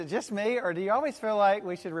Is it just me, or do you always feel like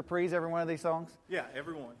we should reprise every one of these songs? Yeah,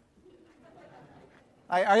 everyone.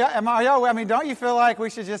 Don't you feel like we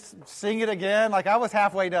should just sing it again? Like I was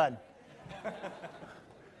halfway done.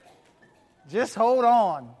 Just hold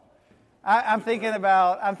on. I'm thinking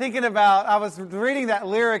about, I was reading that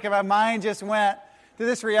lyric and my mind just went to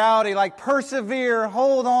this reality, like persevere,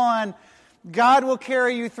 hold on. God will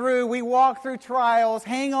carry you through. We walk through trials.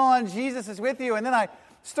 Hang on, Jesus is with you. And then I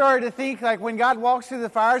started to think like when God walks through the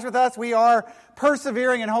fires with us, we are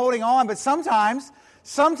persevering and holding on. But sometimes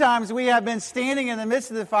we have been standing in the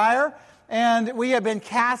midst of the fire and we have been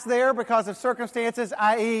cast there because of circumstances,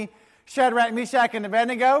 i.e., Shadrach, Meshach, and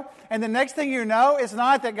Abednego. And the next thing you know, it's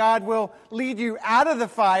not that God will lead you out of the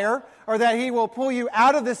fire or that He will pull you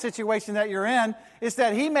out of the situation that you're in. It's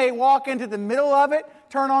that He may walk into the middle of it,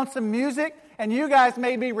 turn on some music, and you guys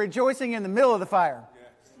may be rejoicing in the middle of the fire.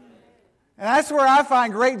 And that's where I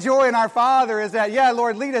find great joy in our Father is that, yeah,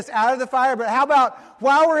 Lord, lead us out of the fire. But how about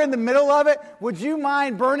while we're in the middle of it, would you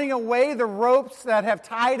mind burning away the ropes that have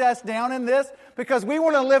tied us down in this? Because we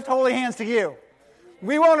want to lift holy hands to you.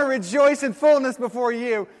 We want to rejoice in fullness before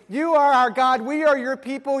you. You are our God. We are your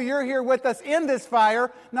people. You're here with us in this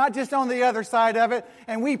fire, not just on the other side of it.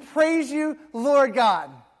 And we praise you, Lord God.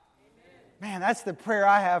 Man, that's the prayer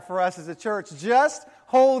I have for us as a church. Just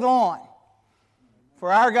hold on.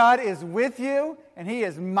 For our God is with you, and He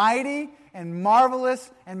is mighty and marvelous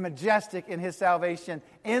and majestic in His salvation.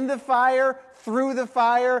 In the fire, through the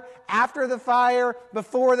fire, after the fire,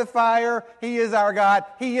 before the fire, He is our God.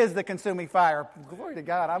 He is the consuming fire. Glory to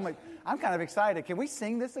God. I'm kind of excited. Can we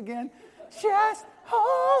sing this again? Just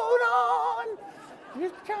hold on.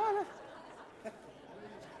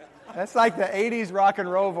 That's like the 80s rock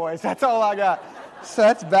and roll voice. That's all I got. So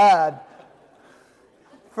that's bad.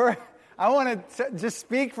 I want to just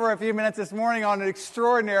speak for a few minutes this morning on an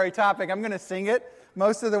extraordinary topic. I'm going to sing it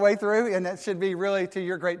most of the way through, and that should be really to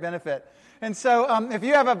your great benefit. And so if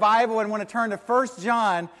you have a Bible and want to turn to 1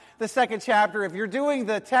 John, the second chapter, if you're doing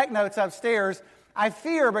the tech notes upstairs, I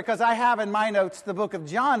fear because I have in my notes the book of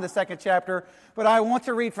John, the second chapter, but I want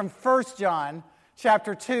to read from 1 John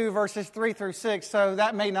chapter 2, verses 3 through 6. So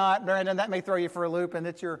that may not, Brandon, that may throw you for a loop, and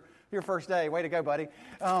it's your first day. Way to go, buddy.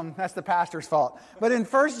 That's the pastor's fault. But in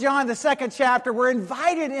 1 John, the second chapter, we're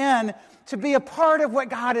invited in to be a part of what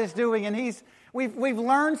God is doing. And we've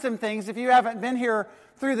learned some things. If you haven't been here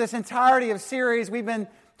through this entirety of series, we've been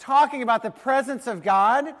talking about the presence of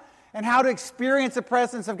God and how to experience the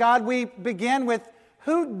presence of God. We begin with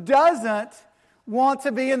who doesn't want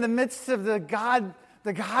to be in the midst of the God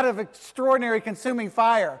of extraordinary consuming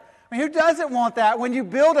fire. I mean, who doesn't want that? When you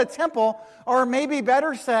build a temple, or maybe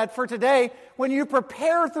better said for today, when you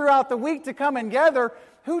prepare throughout the week to come and gather,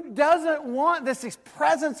 who doesn't want this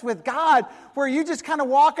presence with God where you just kind of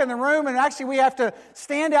walk in the room and actually we have to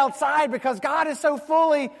stand outside because God is so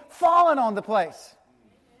fully fallen on the place?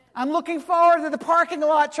 I'm looking forward to the parking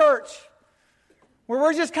lot church where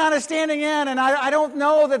we're just kind of standing in, and I don't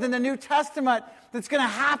know that in the New Testament that's going to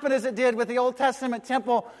happen as it did with the Old Testament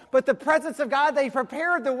temple. But the presence of God, they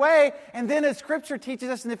prepared the way. And then as Scripture teaches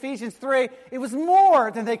us in Ephesians 3, it was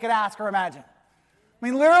more than they could ask or imagine. I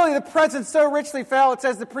mean, literally the presence so richly fell, it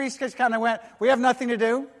says the priest just kind of went, we have nothing to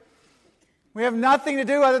do. We have nothing to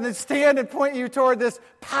do other than stand and point you toward this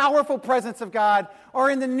powerful presence of God. Or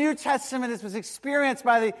in the New Testament, this was experienced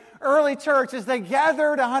by the early church as they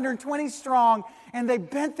gathered 120 strong and they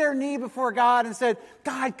bent their knee before God and said,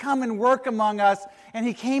 God, come and work among us. And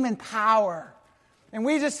He came in power. And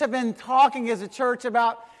we just have been talking as a church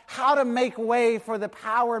about how to make way for the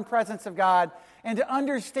power and presence of God and to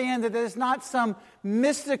understand that it is not some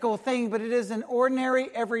mystical thing, but it is an ordinary,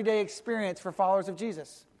 everyday experience for followers of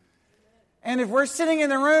Jesus. And if we're sitting in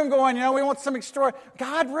the room going, we want some extraordinary,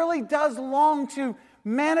 God really does long to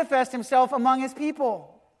manifest Himself among His people.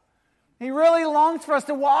 He really longs for us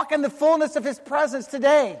to walk in the fullness of His presence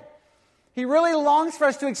today. He really longs for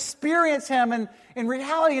us to experience Him in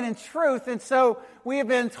reality and in truth. And so we have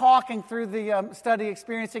been talking through the study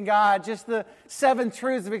Experiencing God, just the 7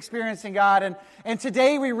 truths of experiencing God. And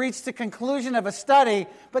today we reach the conclusion of a study,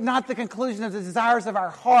 but not the conclusion of the desires of our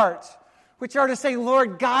heart, which are to say,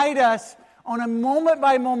 Lord, guide us on a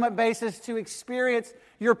moment-by-moment basis to experience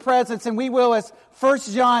Your presence. And we will, as 1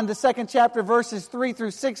 John, the second chapter, verses 3 through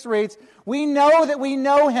 6 reads, we know that we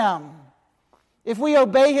know Him if we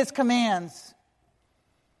obey His commands.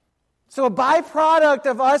 So a byproduct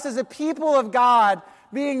of us as a people of God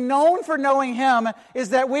being known for knowing Him is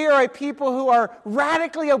that we are a people who are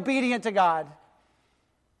radically obedient to God.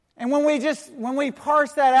 And when we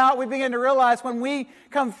parse that out, we begin to realize when we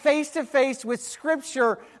come face to face with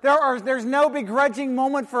Scripture, there's no begrudging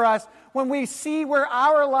moment for us when we see where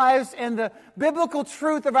our lives and the biblical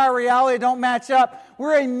truth of our reality don't match up,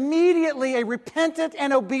 we're immediately a repentant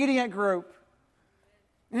and obedient group.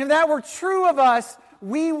 And if that were true of us,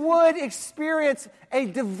 we would experience a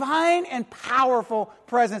divine and powerful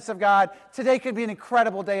presence of God. Today could be an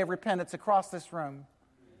incredible day of repentance across this room.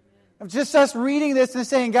 Of just us reading this and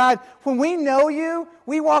saying, God, when we know you,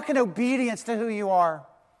 we walk in obedience to who you are.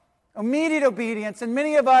 Immediate obedience. And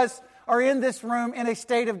many of us are in this room in a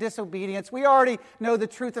state of disobedience. We already know the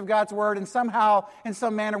truth of God's word, and somehow, in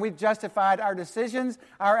some manner, we've justified our decisions,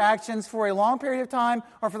 our actions for a long period of time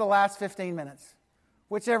or for the last 15 minutes,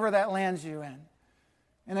 whichever that lands you in.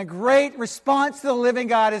 And a great response to the living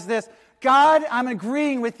God is this: God, I'm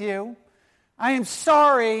agreeing with you. I am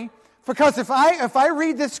sorry, because if I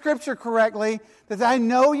read this scripture correctly, that I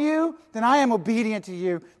know you, then I am obedient to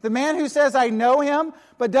you. The man who says I know him,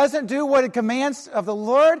 but doesn't do what it commands of the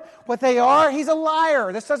Lord, what they are, he's a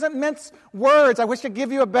liar. This doesn't mince words. I wish I could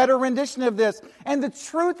give you a better rendition of this. And the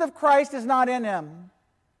truth of Christ is not in him.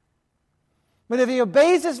 But if he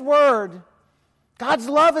obeys his word, God's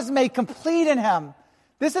love is made complete in him.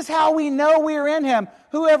 This is how we know we are in him.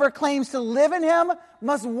 Whoever claims to live in him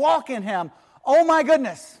must walk in him. Oh my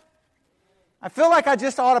goodness. I feel like I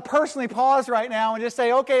just ought to personally pause right now and just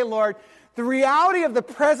say, okay, Lord, the reality of the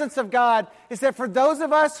presence of God is that for those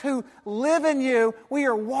of us who live in you, we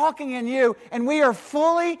are walking in you, and we are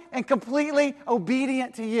fully and completely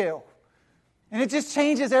obedient to you. And it just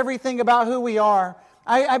changes everything about who we are.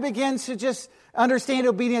 I begin to just understand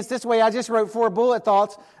obedience this way. I just wrote 4 bullet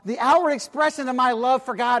thoughts. The outward expression of my love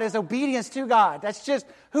for God is obedience to God. That's just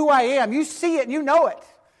who I am. You see it and you know it.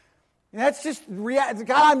 And that's just,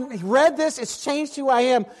 God, I read this, it's changed who I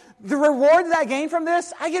am. The reward that I gain from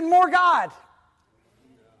this, I get more God.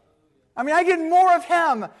 I get more of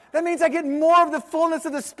him. That means I get more of the fullness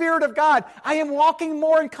of the Spirit of God. I am walking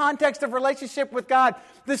more in context of relationship with God.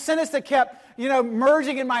 The sentence that kept,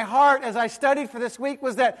 merging in my heart as I studied for this week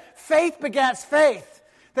was that faith begets faith.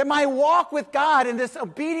 That my walk with God and this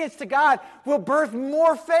obedience to God will birth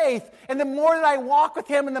more faith. And the more that I walk with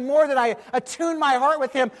him and the more that I attune my heart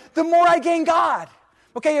with him, the more I gain God.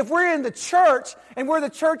 Okay, if we're in the church and we're the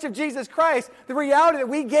church of Jesus Christ, the reality that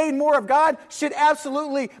we gain more of God should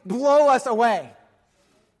absolutely blow us away.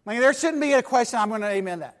 There shouldn't be a question. I'm going to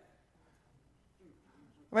amen that.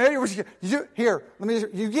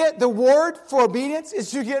 You get the word for obedience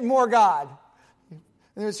is you get more God.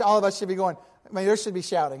 And all of us should be going, there should be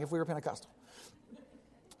shouting if we were Pentecostal.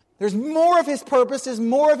 There's more of his purposes,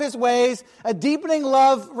 more of his ways, a deepening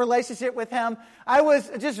love relationship with him. I was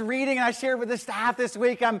just reading, and I shared with the staff this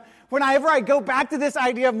week, whenever I go back to this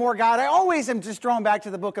idea of more God, I always am just drawn back to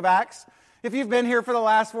the book of Acts. If you've been here for the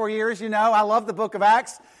last 4 years, you know I love the book of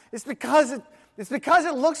Acts. It's because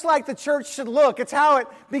it looks like the church should look. It's how it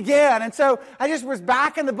began. And so I just was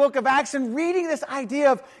back in the book of Acts and reading this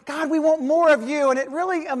idea of, God, we want more of you. And it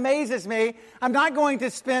really amazes me. I'm not going to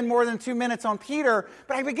spend more than 2 minutes on Peter,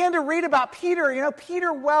 but I began to read about Peter.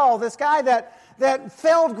 Peter Well, this guy that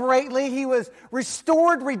failed greatly. He was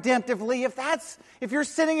restored redemptively. If you're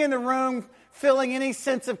sitting in the room feeling any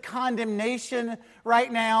sense of condemnation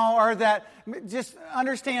right now, or that, just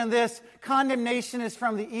understand this: condemnation is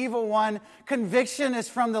from the evil one. Conviction is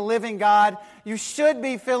from the living God. You should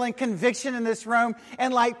be feeling conviction in this room.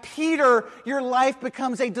 And like Peter, your life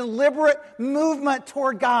becomes a deliberate movement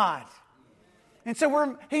toward God. And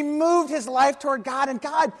so he moved his life toward God, and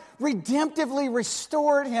God redemptively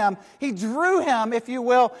restored him. He drew him, if you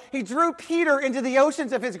will. He drew Peter into the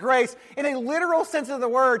oceans of his grace. In a literal sense of the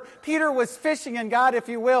word, Peter was fishing, and God, if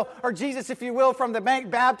you will, or Jesus, if you will, from the bank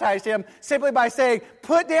baptized him simply by saying,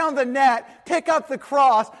 put down the net, pick up the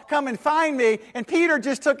cross, come and find me. And Peter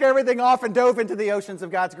just took everything off and dove into the oceans of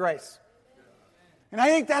God's grace. And I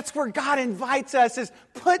think that's where God invites us, is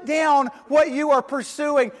put down what you are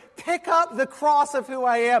pursuing. Pick up the cross of who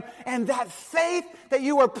I am. And that faith that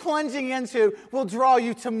you are plunging into will draw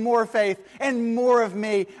you to more faith and more of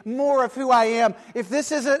me, more of who I am. If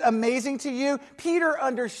this isn't amazing to you, Peter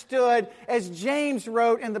understood, as James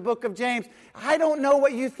wrote in the book of James, I don't know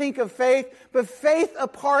what you think of faith, but faith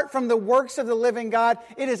apart from the works of the living God,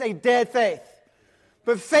 it is a dead faith.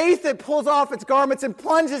 But faith that pulls off its garments and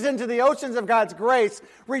plunges into the oceans of God's grace,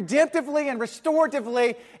 redemptively and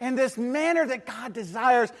restoratively, in this manner that God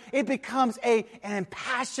desires, it becomes an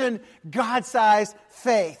impassioned, God-sized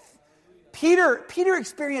faith. Peter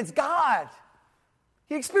experienced God.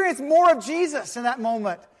 He experienced more of Jesus in that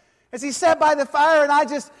moment. As he sat by the fire, and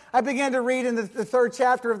I began to read in the 3rd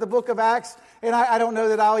chapter of the book of Acts, and I don't know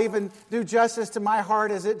that I'll even do justice to my heart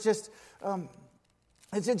as it just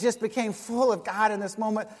It just became full of God in this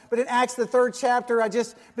moment. But in Acts, the 3rd chapter, I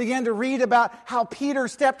just began to read about how Peter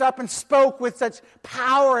stepped up and spoke with such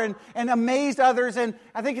power and amazed others. And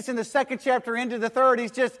I think it's in the 2nd chapter into the 3rd.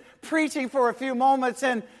 He's just preaching for a few moments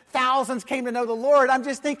and thousands came to know the Lord. I'm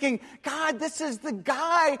just thinking, God, this is the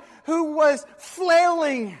guy who was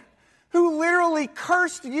flailing, who literally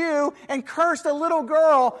cursed you and cursed a little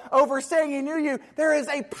girl over saying he knew you. There is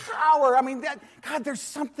a power. I mean, God, there's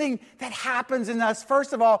something that happens in us,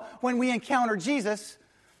 first of all, when we encounter Jesus.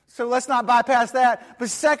 So let's not bypass that. But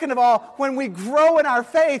second of all, when we grow in our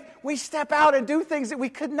faith, we step out and do things that we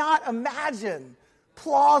could not imagine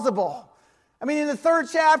plausible. I mean, in the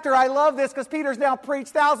 3rd chapter, I love this because Peter's now preached,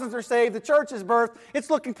 thousands are saved, the church is birthed,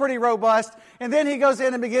 it's looking pretty robust. And then he goes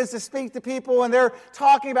in and begins to speak to people, and they're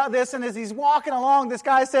talking about this. And as he's walking along, this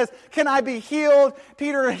guy says, "Can I be healed?"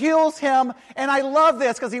 Peter heals him. And I love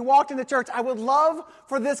this because he walked into church. I would love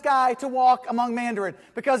for this guy to walk among Mandarin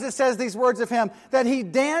because it says these words of him, that he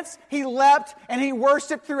danced, he leapt, and he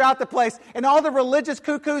worshiped throughout the place. And all the religious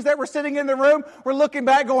cuckoos that were sitting in the room were looking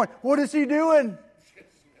back going, "What is he doing?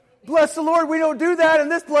 Bless the Lord, we don't do that in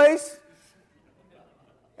this place."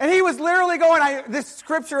 And he was literally going, this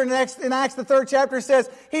scripture in Acts, the 3rd chapter says,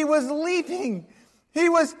 he was leaping, he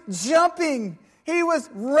was jumping, he was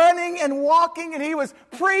running and walking, and he was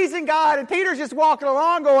praising God. And Peter's just walking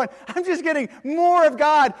along going, I'm just getting more of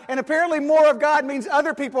God. And apparently more of God means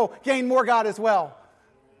other people gain more God as well.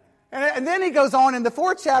 And then he goes on in the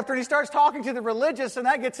 4th chapter and he starts talking to the religious, and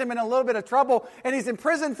that gets him in a little bit of trouble, and he's in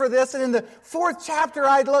prison for this. And in the 4th chapter,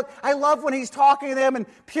 I love when he's talking to them and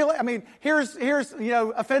here's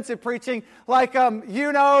offensive preaching, like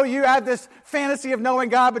you have this fantasy of knowing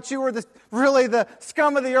God, but you were really the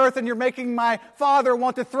scum of the earth, and you're making my Father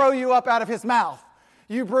want to throw you up out of his mouth.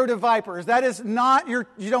 You brood of vipers. That is not you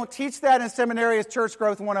don't teach that in seminary as Church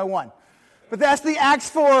Growth 101. But that's the Acts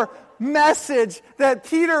 4 message that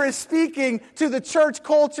Peter is speaking to the church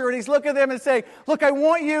culture, and he's looking at them and saying, look, I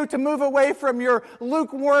want you to move away from your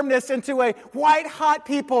lukewarmness into a white-hot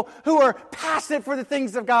people who are passionate for the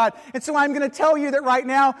things of God. And so I'm going to tell you that right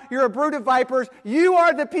now, you're a brood of vipers. You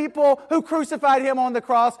are the people who crucified him on the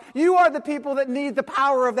cross. You are the people that need the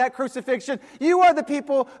power of that crucifixion. You are the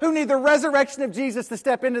people who need the resurrection of Jesus to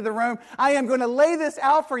step into the room. I am going to lay this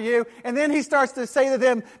out for you. And then he starts to say to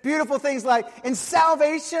them beautiful things like, in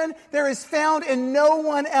salvation, there is found in no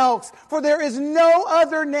one else, for there is no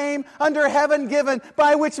other name under heaven given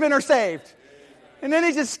by which men are saved. And then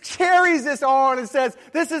he just carries this on and says,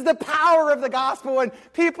 this is the power of the gospel, and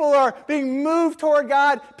people are being moved toward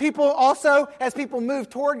God. People also, as people move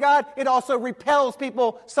toward God, it also repels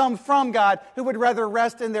people, some from God, who would rather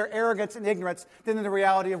rest in their arrogance and ignorance than in the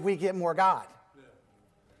reality of we get more God.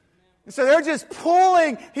 So they're just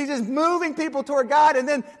he's just moving people toward God. And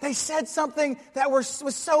then they said something that was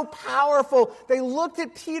so powerful. They looked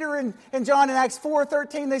at Peter and John in Acts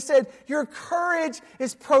 4:13. They said, your courage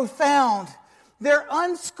is profound. They're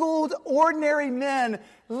unschooled, ordinary men.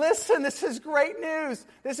 Listen, this is great news.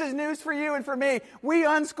 This is news for you and for me. We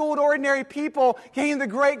unschooled, ordinary people gain the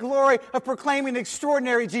great glory of proclaiming the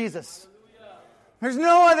extraordinary Jesus. There's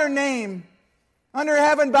no other name under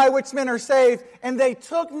heaven by which men are saved. And they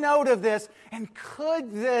took note of this. And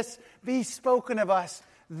could this be spoken of us?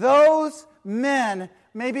 Those men,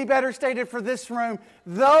 maybe better stated for this room,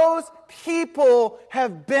 those people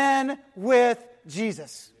have been with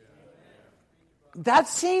Jesus. That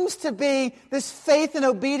seems to be this faith and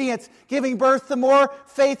obedience, giving birth to more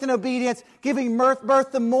faith and obedience, giving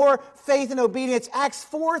birth to more faith and obedience. Acts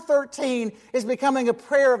 4:13 is becoming a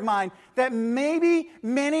prayer of mine, that maybe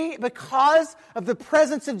many, because of the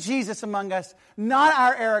presence of Jesus among us, not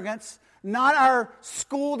our arrogance, not our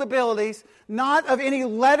schooled abilities, not of any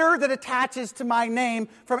letter that attaches to my name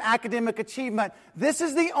from academic achievement. This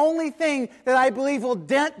is the only thing that I believe will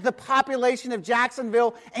dent the population of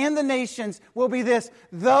Jacksonville and the nations, will be this.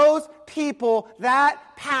 Those people, that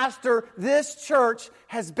pastor, this church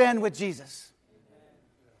has been with Jesus.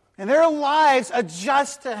 And their lives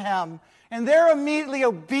adjust to him. And they're immediately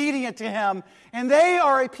obedient to him. And they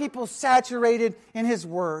are a people saturated in his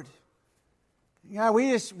word. Yeah,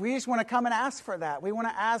 we just want to come and ask for that. We want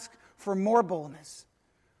to ask for more boldness,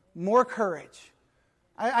 more courage.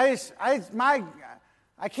 I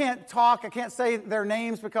can't talk. I can't say their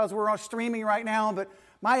names because we're on streaming right now. But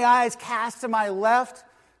my eyes cast to my left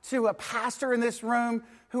to a pastor in this room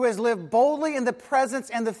who has lived boldly in the presence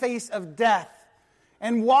and the face of death,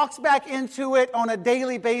 and walks back into it on a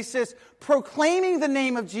daily basis, proclaiming the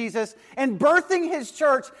name of Jesus and birthing his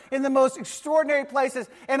church in the most extraordinary places.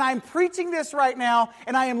 And I'm preaching this right now,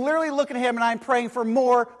 and I am literally looking at him and I'm praying for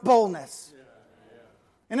more boldness.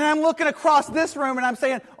 And then I'm looking across this room and I'm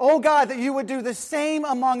saying, oh God, that you would do the same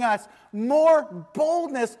among us. More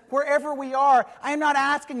boldness wherever we are. I am not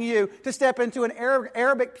asking you to step into an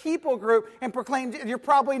Arabic people group and proclaim, you're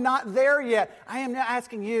probably not there yet. I am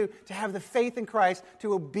asking you to have the faith in Christ,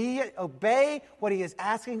 to obey what He is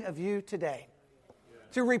asking of you today.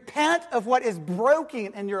 To repent of what is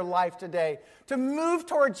broken in your life today. To move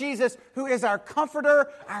toward Jesus, who is our comforter,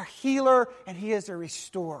 our healer, and He is a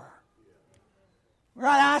restorer. We're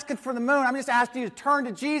not asking for the moon. I'm just asking you to turn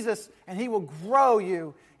to Jesus, and He will grow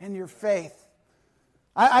you in your faith.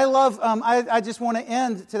 I just want to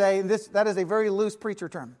end today, and that is a very loose preacher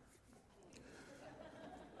term.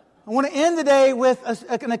 I want to end today with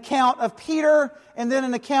an account of Peter and then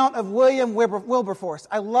an account of William Wilberforce.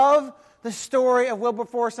 I love the story of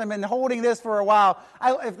Wilberforce. I've been holding this for a while.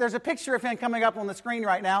 If there's a picture of him coming up on the screen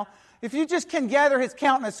right now, if you just can gather his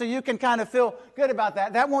countenance so you can kind of feel good about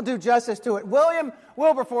that, that won't do justice to it. William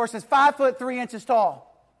Wilberforce is 5'3" tall.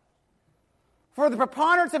 For the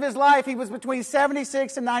preponderance of his life, he was between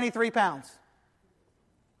 76 and 93 pounds.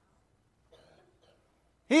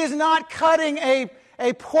 He is not cutting a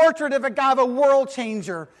portrait of a guy, of a world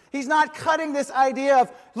changer. He's not cutting this idea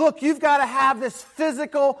of, look, you've got to have this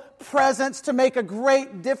physical presence to make a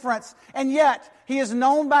great difference. And yet, he is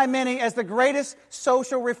known by many as the greatest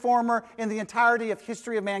social reformer in the entirety of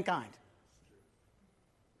history of mankind.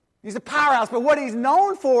 He's a powerhouse, but what he's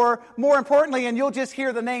known for, more importantly, and you'll just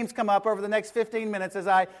hear the names come up over the next 15 minutes as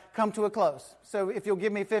I come to a close. So if you'll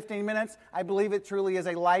give me 15 minutes, I believe it truly is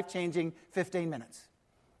a life-changing 15 minutes.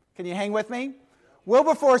 Can you hang with me?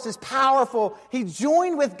 Wilberforce is powerful. He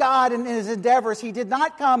joined with God in his endeavors. He did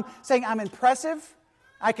not come saying, I'm impressive,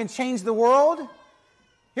 I can change the world.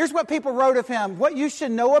 Here's what people wrote of him. What you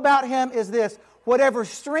should know about him is this: whatever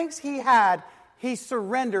strengths he had, he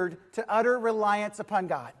surrendered to utter reliance upon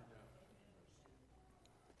God.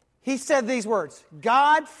 He said these words: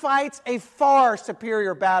 God fights a far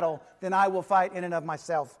superior battle than I will fight in and of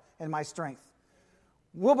myself and my strength.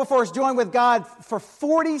 Wilberforce joined with God for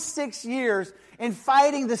 46 years in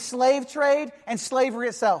fighting the slave trade and slavery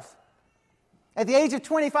itself. At the age of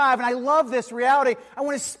 25, and I love this reality, I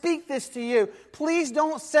want to speak this to you. Please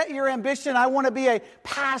don't set your ambition, I want to be a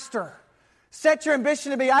pastor. Set your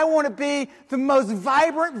ambition to be, I want to be the most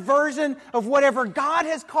vibrant version of whatever God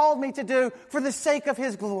has called me to do for the sake of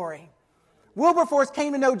His glory. Wilberforce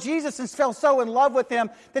came to know Jesus and fell so in love with Him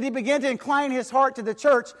that he began to incline his heart to the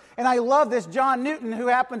church. And I love this. John Newton, who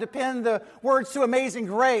happened to pen the words to Amazing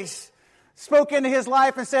Grace, spoke into his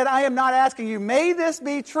life and said, I am not asking you, may this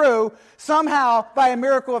be true somehow by a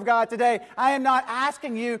miracle of God today. I am not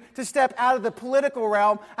asking you to step out of the political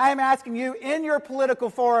realm. I am asking you in your political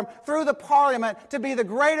forum, through the parliament, to be the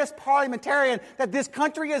greatest parliamentarian that this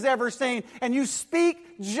country has ever seen. And you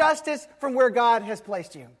speak justice from where God has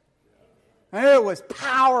placed you. And it was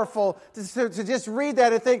powerful to just read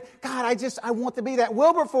that and think, God, I want to be that.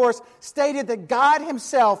 Wilberforce stated that God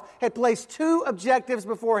Himself had placed two objectives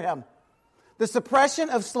before him: the suppression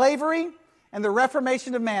of slavery and the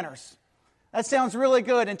reformation of manners. That sounds really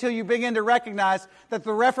good until you begin to recognize that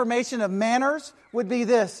the reformation of manners would be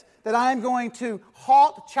this: that I am going to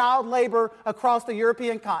halt child labor across the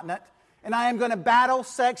European continent, and I am going to battle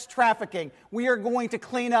sex trafficking. We are going to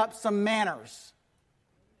clean up some manners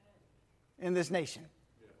in this nation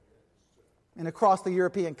and across the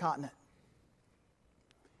European continent.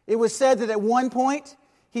 It was said that at one point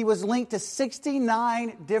he was linked to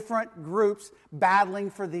 69 different groups battling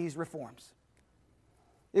for these reforms.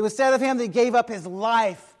 It was said of him that he gave up his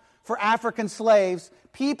life for African slaves,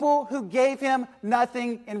 people who gave him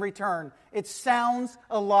nothing in return. It sounds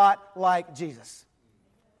a lot like Jesus.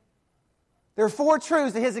 There are four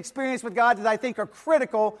truths of his experience with God that I think are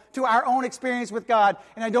critical to our own experience with God,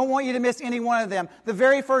 and I don't want you to miss any one of them. The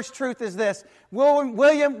very first truth is this: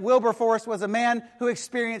 William Wilberforce was a man who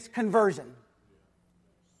experienced conversion.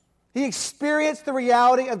 He experienced the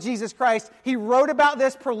reality of Jesus Christ. He wrote about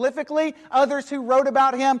this prolifically. Others who wrote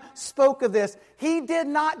about him spoke of this. He did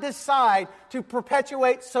not decide to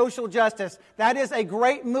perpetuate social justice. That is a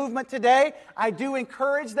great movement today. I do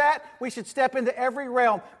encourage that. We should step into every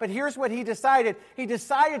realm. But here's what he decided. He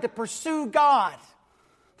decided to pursue God,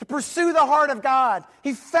 to pursue the heart of God.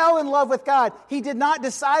 He fell in love with God. He did not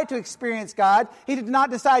decide to experience God. He did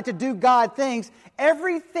not decide to do God things.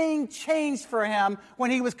 Everything changed for him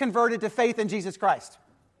when he was converted to faith in Jesus Christ.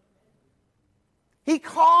 He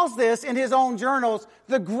calls this in his own journals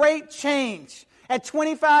the Great Change. At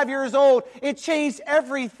 25 years old, it changed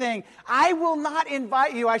everything. I will not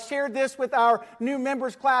invite you. I shared this with our new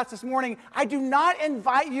members class this morning. I do not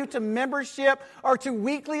invite you to membership or to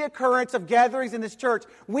weekly occurrence of gatherings in this church.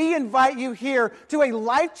 We invite you here to a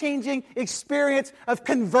life-changing experience of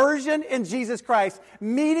conversion in Jesus Christ,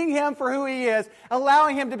 meeting Him for who He is,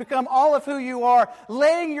 allowing Him to become all of who you are,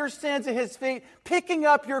 laying your sins at His feet, picking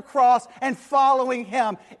up your cross, and following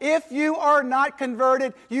Him. If you are not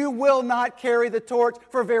converted, you will not carry the torch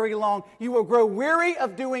for very long. You will grow weary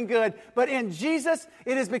of doing good. But in Jesus,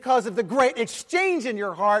 it is because of the great exchange in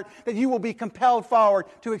your heart that you will be compelled forward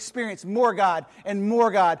to experience more God and more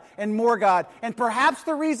God and more God. And perhaps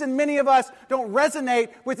the reason many of us don't resonate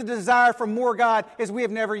with the desire for more God is we have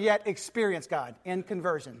never yet experienced God in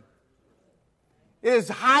conversion. It is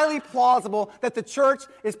highly plausible that the church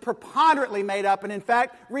is preponderantly made up, and in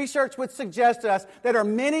fact, research would suggest to us that there are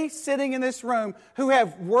many sitting in this room who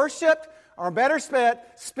have worshiped, or better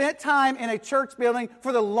spent time in a church building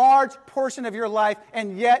for the large portion of your life,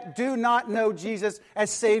 and yet do not know Jesus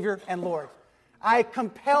as Savior and Lord. I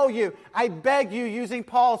compel you, I beg you, using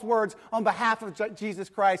Paul's words on behalf of Jesus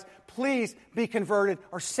Christ, please be converted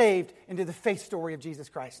or saved into the faith story of Jesus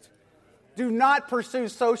Christ. Do not pursue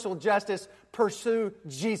social justice, pursue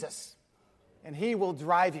Jesus. And He will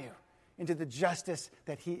drive you into the justice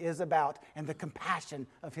that He is about and the compassion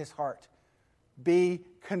of His heart. Be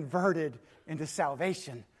converted into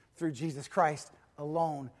salvation through Jesus Christ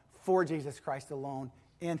alone, for Jesus Christ alone,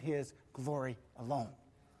 in His glory alone.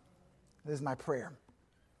 This is my prayer.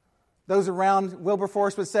 Those around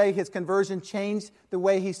Wilberforce would say his conversion changed the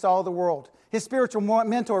way he saw the world. His spiritual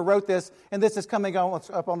mentor wrote this, and this is coming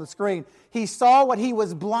up on the screen. He saw what he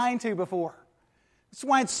was blind to before. That's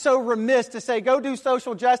why it's so remiss to say, go do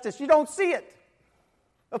social justice. You don't see it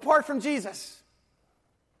apart from Jesus.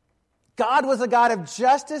 God was a God of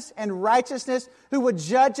justice and righteousness who would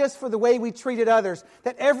judge us for the way we treated others.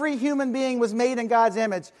 That every human being was made in God's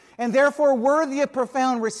image and therefore worthy of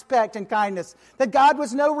profound respect and kindness. That God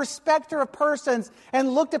was no respecter of persons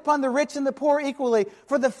and looked upon the rich and the poor equally.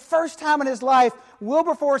 For the first time in his life,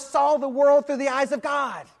 Wilberforce saw the world through the eyes of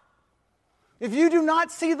God. If you do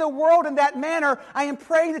not see the world in that manner, I am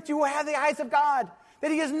praying that you will have the eyes of God. That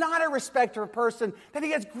He is not a respecter of person, that He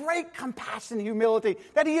has great compassion and humility,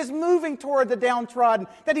 that He is moving toward the downtrodden,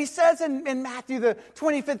 that He says in Matthew, the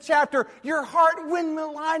 25th chapter, your heart, when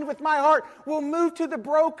aligned with my heart, will move to the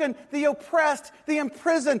broken, the oppressed, the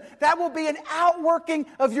imprisoned. That will be an outworking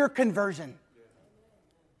of your conversion.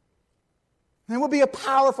 And it will be a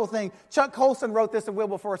powerful thing. Chuck Colson wrote this in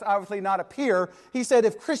Wilberforce, obviously not a peer. He said,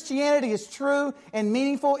 if Christianity is true and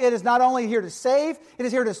meaningful, it is not only here to save, it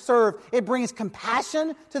is here to serve. It brings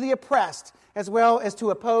compassion to the oppressed as well as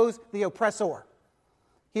to oppose the oppressor.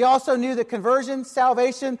 He also knew that conversion,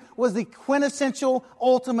 salvation, was the quintessential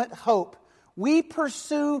ultimate hope. We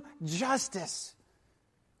pursue justice.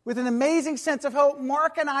 With an amazing sense of hope,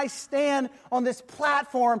 Mark and I stand on this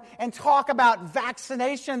platform and talk about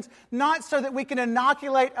vaccinations, not so that we can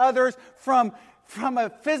inoculate others from a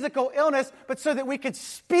physical illness, but so that we could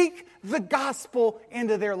speak the gospel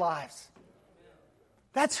into their lives.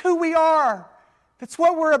 That's who we are. That's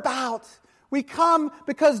what we're about. We come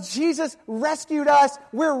because Jesus rescued us.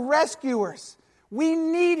 We're rescuers. We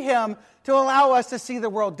need Him to allow us to see the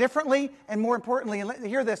world differently, and more importantly, and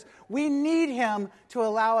hear this, we need Him to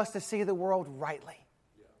allow us to see the world rightly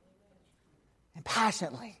and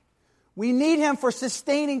passionately. We need Him for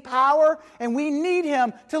sustaining power, and we need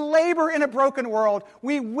Him to labor in a broken world.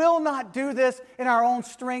 We will not do this in our own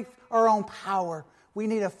strength, our own power. We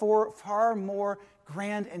need a far more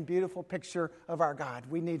grand and beautiful picture of our God.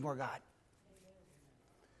 We need more God.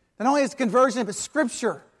 Not only is conversion, but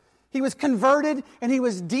Scripture. He was converted and he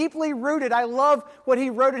was deeply rooted. I love what he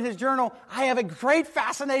wrote in his journal. I have a great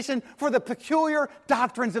fascination for the peculiar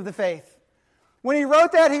doctrines of the faith. When he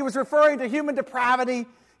wrote that, he was referring to human depravity.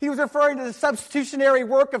 He was referring to the substitutionary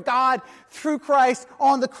work of God through Christ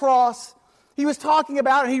on the cross. He was talking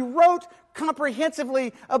about, and he wrote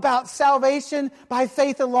comprehensively about salvation by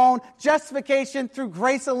faith alone, justification through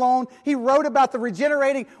grace alone. He wrote about the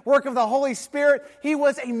regenerating work of the Holy Spirit. He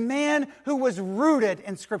was a man who was rooted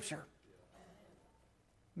in Scripture.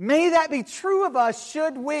 May that be true of us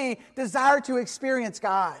should we desire to experience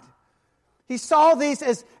God. He saw these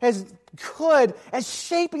as good, as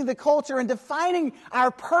shaping the culture and defining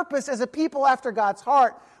our purpose as a people after God's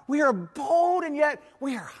heart. We are bold and yet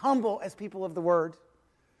we are humble as people of the Word.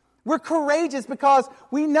 We're courageous because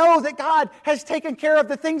we know that God has taken care of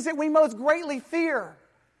the things that we most greatly fear.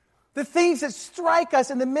 The things that strike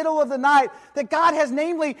us in the middle of the night. That God has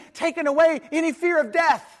namely taken away any fear of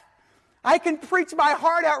death. I can preach my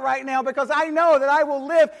heart out right now because I know that I will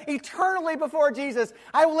live eternally before Jesus.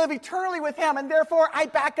 I will live eternally with Him, and therefore I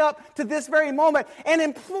back up to this very moment and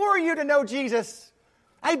implore you to know Jesus.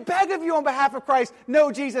 I beg of you on behalf of Christ,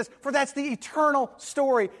 know Jesus, for that's the eternal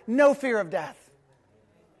story. No fear of death.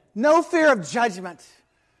 No fear of judgment.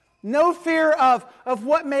 No fear of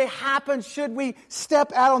what may happen should we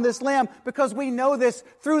step out on this limb, because we know this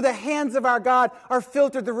through the hands of our God are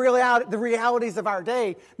filtered the realities of our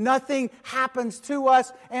day. Nothing happens to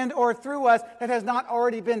us and or through us that has not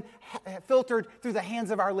already been filtered through the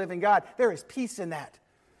hands of our living God. There is peace in that.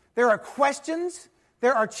 There are questions.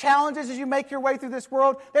 There are challenges as you make your way through this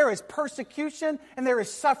world. There is persecution and there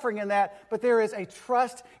is suffering in that. But there is a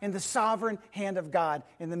trust in the sovereign hand of God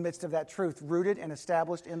in the midst of that truth, rooted and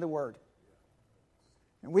established in the Word.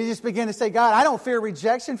 And we just begin to say, God, I don't fear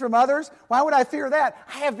rejection from others. Why would I fear that?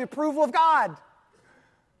 I have the approval of God.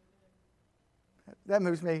 That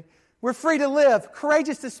moves me. We're free to live,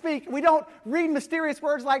 courageous to speak. We don't read mysterious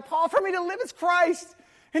words like Paul. For me to live is Christ,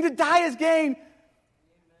 and to die is gain.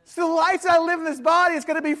 So the life that I live in this body is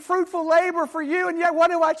going to be fruitful labor for you. And yet what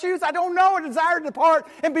do I choose? I don't know. I desire to depart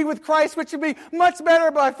and be with Christ, which would be much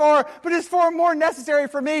better by far. But it's far more necessary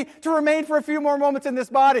for me to remain for a few more moments in this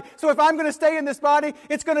body. So if I'm going to stay in this body,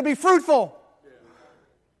 it's going to be fruitful.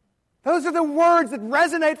 Those are the words that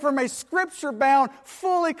resonate from a Scripture-bound,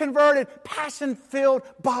 fully converted, passion-filled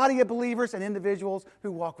body of believers and individuals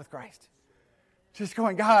who walk with Christ. Just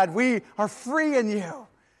going, God, we are free in you.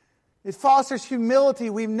 It fosters humility.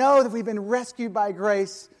 We know that we've been rescued by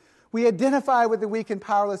grace. We identify with the weak and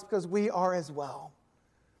powerless because we are as well.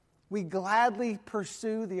 We gladly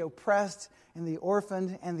pursue the oppressed and the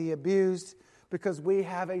orphaned and the abused because we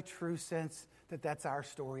have a true sense that that's our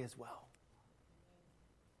story as well.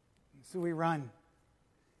 So we run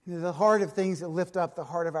into the heart of things that lift up the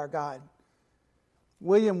heart of our God.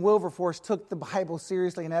 William Wilberforce took the Bible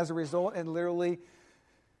seriously, and as a result, it literally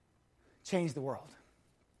changed the world.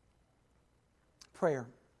 Prayer.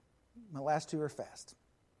 My last two are fast.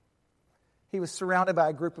 He was surrounded by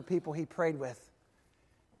a group of people he prayed with.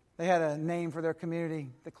 They had a name for their community,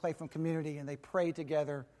 the Claflin community, and they prayed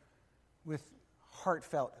together with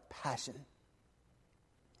heartfelt passion.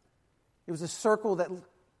 It was a circle that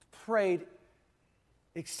prayed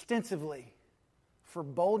extensively for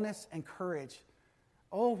boldness and courage.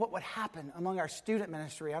 Oh, what would happen among our student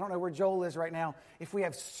ministry? I don't know where Joel is right now. If we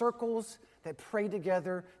have circles that prayed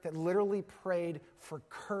together, that literally prayed for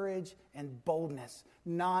courage and boldness,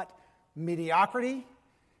 not mediocrity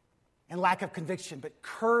and lack of conviction, but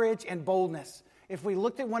courage and boldness. If we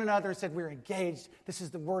looked at one another and said, we're engaged, this is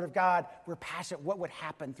the Word of God, we're passionate, what would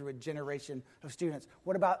happen through a generation of students?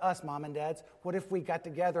 What about us, mom and dads? What if we got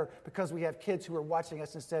together because we have kids who are watching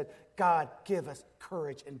us and said, God, give us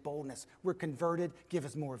courage and boldness. We're converted, give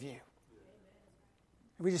us more of you.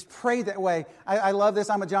 We just pray that way. I love this.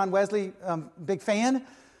 I'm a John Wesley big fan.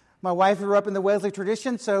 My wife grew up in the Wesley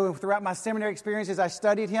tradition, so throughout my seminary experiences, I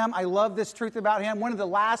studied him. I love this truth about him. One of the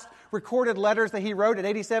last recorded letters that he wrote at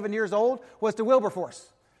 87 years old was to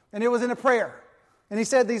Wilberforce, and it was in a prayer. And he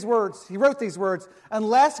said these words. He wrote these words,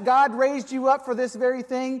 "Unless God raised you up for this very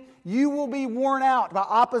thing, you will be worn out by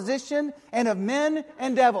opposition and of men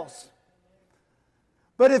and devils.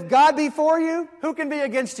 But if God be for you, who can be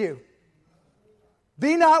against you?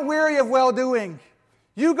 Be not weary of well-doing."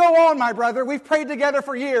 You go on, my brother. We've prayed together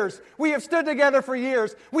for years. We have stood together for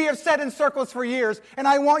years. We have sat in circles for years. And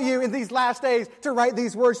I want you in these last days to write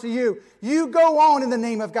these words to you. You go on in the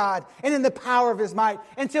name of God and in the power of His might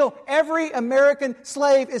until every American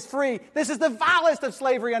slave is free. This is the vilest of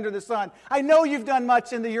slavery under the sun. I know you've done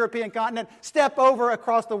much in the European continent. Step over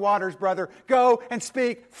across the waters, brother. Go and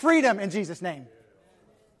speak freedom in Jesus' name.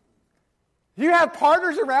 You have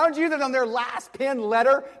partners around you that on their last penned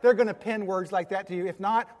letter, they're going to pen words like that to you. If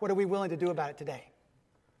not, what are we willing to do about it today?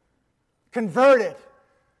 Converted,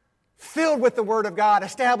 filled with the Word of God,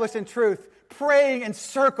 established in truth, praying in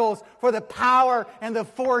circles for the power and the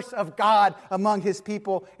force of God among His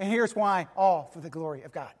people. And here's why, all for the glory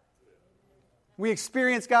of God. We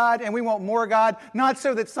experience God and we want more God, not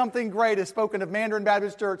so that something great is spoken of Mandarin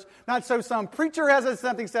Baptist Church, not so some preacher has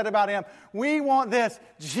something said about him. We want this.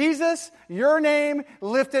 Jesus, your name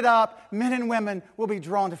lifted up, men and women will be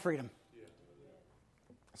drawn to freedom.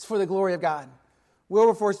 It's for the glory of God.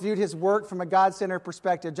 Wilberforce viewed his work from a God-centered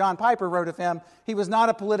perspective. John Piper wrote of him, he was not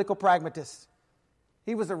a political pragmatist.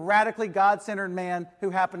 He was a radically God-centered man who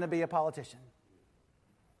happened to be a politician.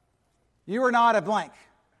 You are not a blank.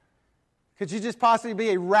 Could you just possibly be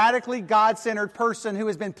a radically God-centered person who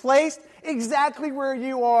has been placed exactly where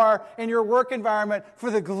you are in your work environment for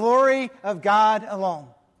the glory of God alone?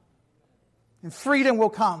 And freedom will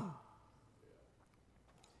come.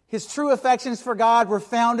 His true affections for God were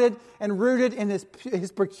founded and rooted in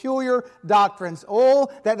his peculiar doctrines.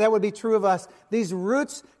 Oh, that would be true of us. These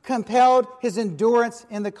roots compelled his endurance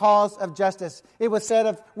in the cause of justice. It was said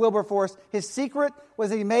of Wilberforce, his secret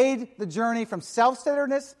was he made the journey from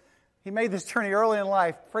self-centeredness. He made this journey early in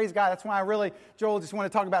life. Praise God. That's why I really, Joel, just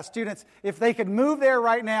want to talk about students. If they could move there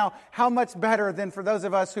right now, how much better than for those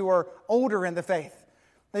of us who are older in the faith.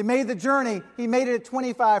 They made the journey. He made it at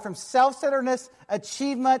 25 from self-centeredness,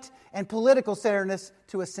 achievement, and political centeredness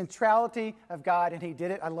to a centrality of God. And he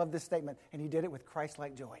did it. I love this statement. And he did it with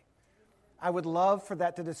Christ-like joy. I would love for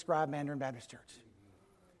that to describe Mandarin Baptist Church.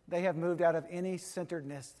 They have moved out of any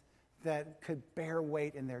centeredness that could bear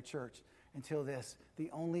weight in their church until this. The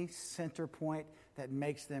only center point that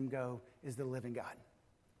makes them go is the living God.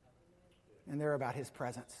 And they're about his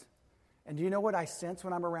presence. And do you know what I sense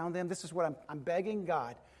when I'm around them? This is what I'm begging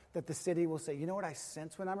God that the city will say. You know what I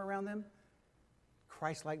sense when I'm around them?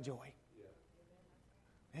 Christ-like joy. Yeah.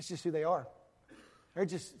 That's just who they are. They're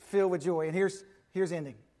just filled with joy. And here's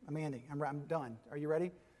ending. I'm ending. I'm done. Are you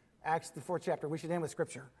ready? Acts, the 4th chapter. We should end with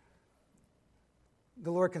Scripture.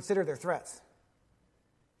 The Lord considered their threats.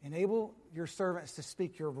 Enable your servants to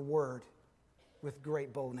speak your word with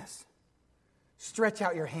great boldness. Stretch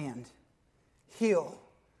out your hand. Heal.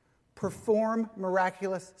 Perform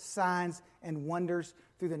miraculous signs and wonders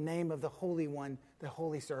through the name of the Holy One, the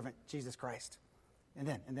Holy Servant, Jesus Christ. And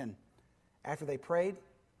then, after they prayed,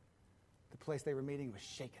 the place they were meeting was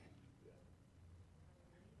shaken.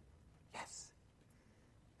 Yes.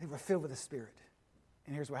 They were filled with the Spirit.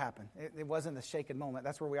 And here's what happened. It wasn't the shaken moment.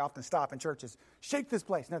 That's where we often stop in churches. Shake this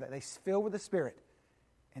place. No, they filled with the Spirit.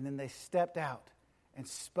 And then they stepped out and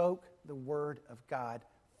spoke the word of God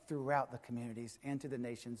throughout the communities and to the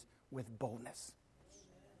nations with boldness.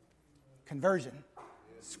 Conversion,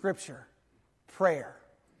 Scripture, prayer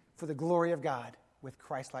for the glory of God with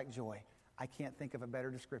Christ-like joy. I can't think of a better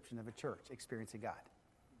description of a church experiencing God.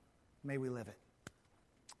 May we live it.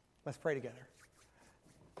 Let's pray together.